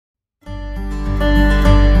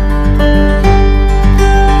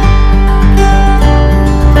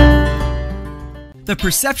The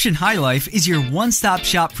Perception High Life is your one-stop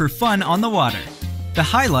shop for fun on the water. The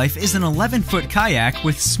High Life is an 11-foot kayak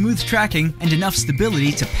with smooth tracking and enough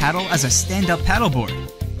stability to paddle as a stand-up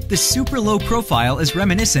paddleboard. The super low profile is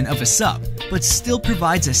reminiscent of a SUP, but still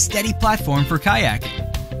provides a steady platform for kayaking.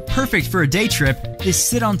 Perfect for a day trip, this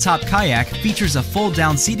sit-on-top kayak features a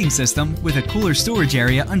fold-down seating system with a cooler storage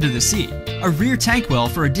area under the seat, a rear tank well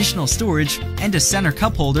for additional storage, and a center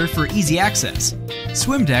cup holder for easy access.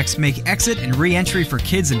 Swim decks make exit and re-entry for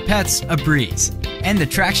kids and pets a breeze. And the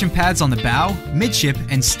traction pads on the bow, midship,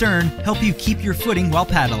 and stern help you keep your footing while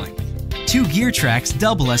paddling. 2 gear tracks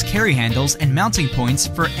double as carry handles and mounting points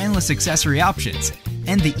for endless accessory options.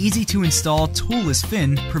 And the easy-to-install toolless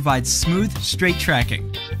fin provides smooth, straight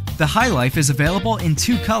tracking. The High Life is available in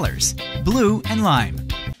 2 colors, blue and lime.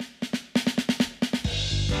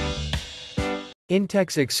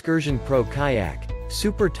 Intex Excursion Pro Kayak.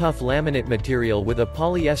 Super tough laminate material with a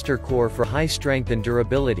polyester core for high strength and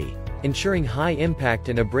durability, ensuring high impact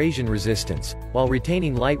and abrasion resistance, while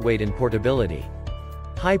retaining lightweight and portability.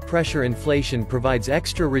 High-pressure inflation provides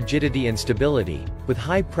extra rigidity and stability, with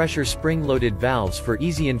high-pressure spring-loaded valves for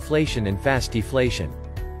easy inflation and fast deflation.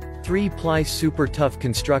 3-ply super tough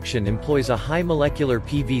construction employs a high molecular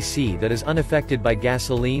PVC that is unaffected by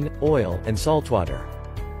gasoline, oil, and saltwater.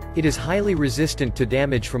 It is highly resistant to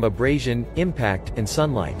damage from abrasion, impact, and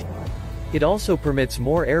sunlight. It also permits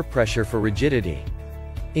more air pressure for rigidity.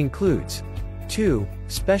 Includes 2.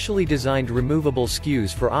 Specially designed removable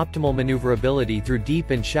skews for optimal maneuverability through deep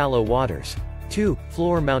and shallow waters. 2.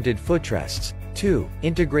 Floor-mounted footrests. 2.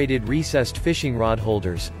 Integrated recessed fishing rod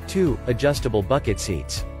holders. 2. Adjustable bucket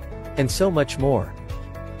seats. And so much more.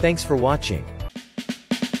 Thanks for watching.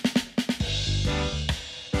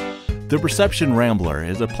 The Perception Rambler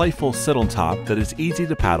is a playful sit-on-top that is easy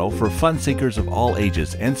to paddle for fun seekers of all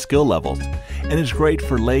ages and skill levels, and is great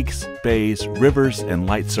for lakes, bays, rivers, and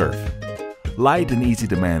light surf. Light and easy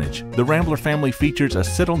to manage, the Rambler family features a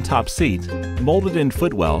sit-on-top seat, molded-in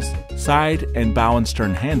footwells, side and bow and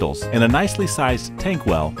stern handles, and a nicely sized tank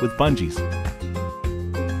well with bungees.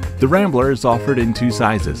 The Rambler is offered in 2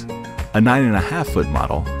 sizes, a 9.5-foot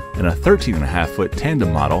model and a 13.5-foot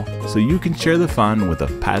tandem model, so you can share the fun with a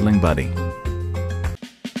paddling buddy.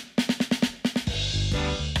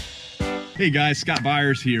 Hey guys, Scott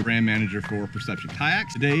Byers here, brand manager for Perception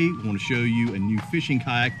Kayaks. Today, I want to show you a new fishing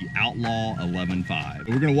kayak, the Outlaw 11.5.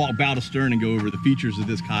 We're going to walk bow to stern and go over the features of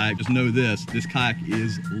this kayak. Just know this kayak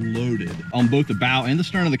is loaded. On both the bow and the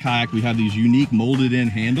stern of the kayak, we have these unique molded in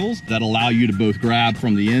handles that allow you to both grab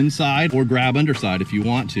from the inside or grab underside if you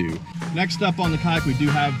want to. Next up on the kayak, we do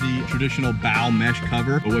have the traditional bow mesh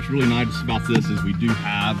cover. But what's really nice about this is we do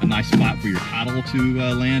have a nice spot for your paddle to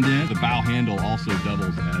land in. The bow handle also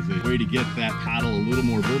doubles as a way to get that paddle a little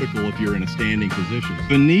more vertical if you're in a standing position.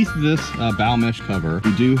 Beneath this bow mesh cover,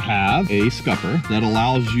 we do have a scupper that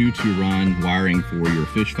allows you to run wiring for your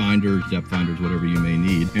fish finders, depth finders, whatever you may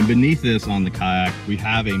need. And beneath this on the kayak, we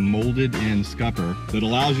have a molded in scupper that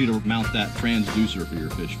allows you to mount that transducer for your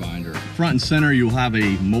fish finder. Front and center, you'll have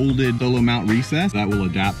a molded solo mount recess that will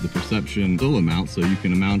adapt the Perception solo mount, so you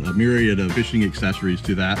can mount a myriad of fishing accessories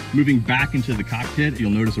to that. Moving back into the cockpit,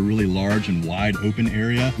 you'll notice a really large and wide open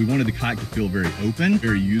area. We wanted the kayak to feel very open,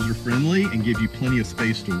 very user-friendly, and give you plenty of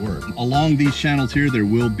space to work. Along these channels here, there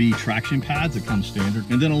will be traction pads that come standard.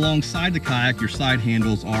 And then alongside the kayak, your side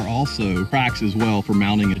handles are also tracks as well for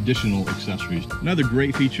mounting additional accessories. Another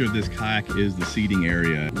great feature of this kayak is the seating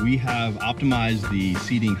area. We have optimized the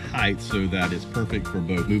seating height so that it's perfect for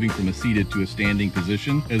both moving from a seated to a standing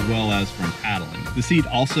position, as well as from paddling. The seat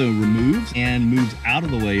also removes and moves out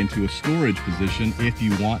of the way into a storage position if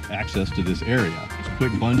you want access to this area. Just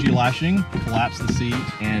quick bungee lashing, collapse the seat,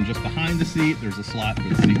 and just behind the seat, there's a slot for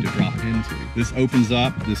the seat to drop into. This opens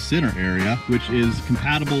up the center area, which is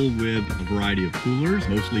compatible with a variety of coolers.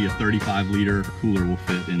 Mostly a 35-liter cooler will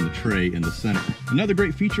fit in the tray in the center. Another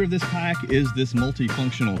great feature of this kayak is this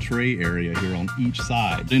multifunctional tray area here on each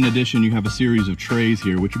side. In addition, you have a series of trays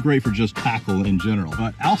here, which are great for just tackle in general.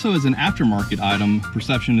 But also as an aftermarket item,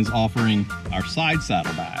 Perception is offering our side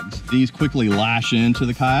saddle bags. These quickly lash into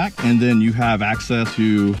the kayak, and then you have access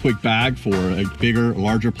to a quick bag for a bigger,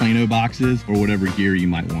 larger Plano boxes or whatever gear you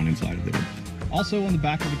might want inside of there. Also on the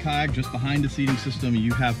back of the kayak, just behind the seating system,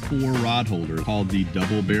 you have 4 rod holders called the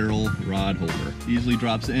double barrel rod holder. Easily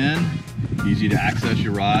drops in, easy to access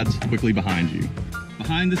your rods quickly behind you.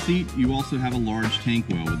 Behind the seat, you also have a large tank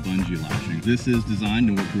well with bungee lashing. This is designed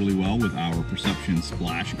to work really well with our Perception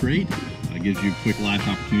Splash Crate. It gives you quick lash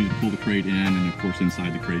opportunity to pull the crate in, and of course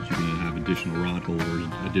inside the crate you're going to have additional rod holders,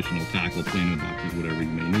 additional tackle, plano boxes, whatever you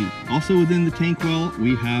may need. Also within the tank well,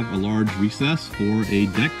 we have a large recess for a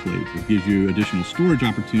deck plate. It gives you additional storage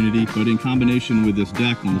opportunity, but in combination with this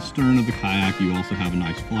deck on the stern of the kayak, you also have a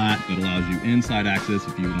nice flat that allows you inside access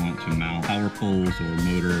if you want to mount power poles or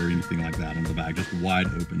motor or anything like that on the back, just wide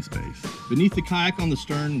open space. Beneath the kayak on the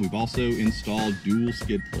stern, we've also installed dual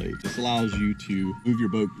skid plates. This allows you to move your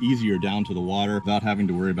boat easier down to the water without having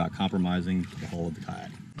to worry about compromising the hull of the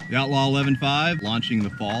kayak. The Outlaw 11.5, launching in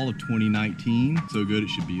the fall of 2019. So good it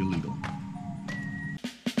should be illegal.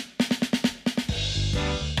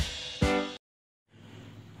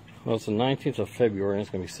 Well, it's the 19th of February and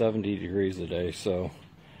it's going to be 70 degrees today, so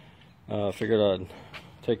I figured I'd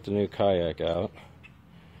take the new kayak out,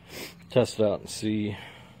 test it out and see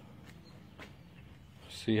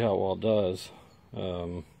how well it does.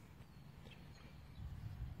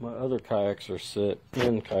 My other kayaks are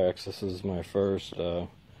sit-in kayaks. This is my first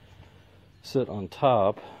sit on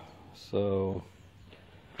top, so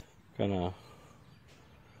gonna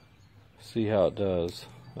see how it does.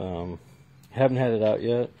 Haven't had it out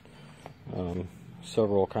yet.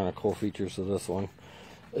 Several kind of cool features of this one.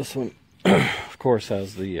 This one, of course,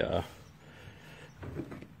 has the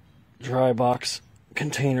dry box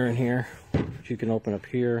container in here, which you can open up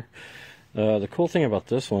here. The cool thing about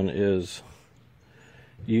this one is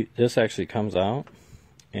this actually comes out,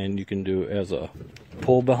 and you can do as a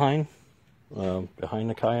pull behind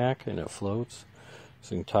the kayak, and it floats,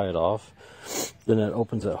 so you can tie it off. Then it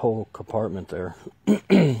opens that whole compartment there.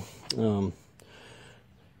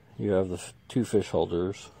 You have the two fish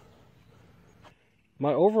holders.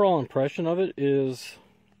 My overall impression of it is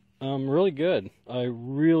really good. I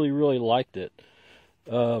really liked it.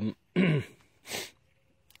 You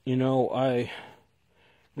know, I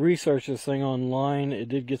researched this thing online. It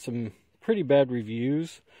did get some pretty bad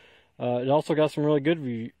reviews. It also got some really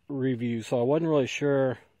good reviews, so I wasn't really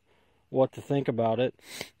sure what to think about it.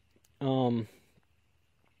 The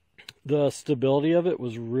stability of it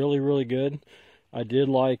was really good. I did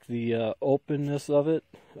like the openness of it.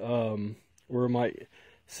 Where my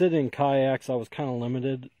sit-in kayaks, I was kind of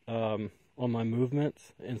limited on my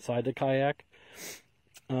movements inside the kayak.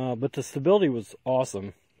 But the stability was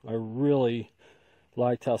awesome. I really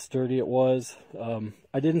liked how sturdy it was.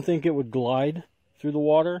 I didn't think it would glide through the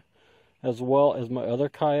water as well as my other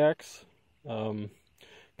kayaks, because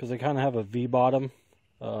they kind of have a V-bottom,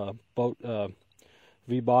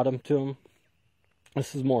 V-bottom to them.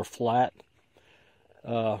 This is more flat,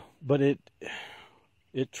 but it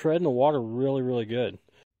tread in the water really good.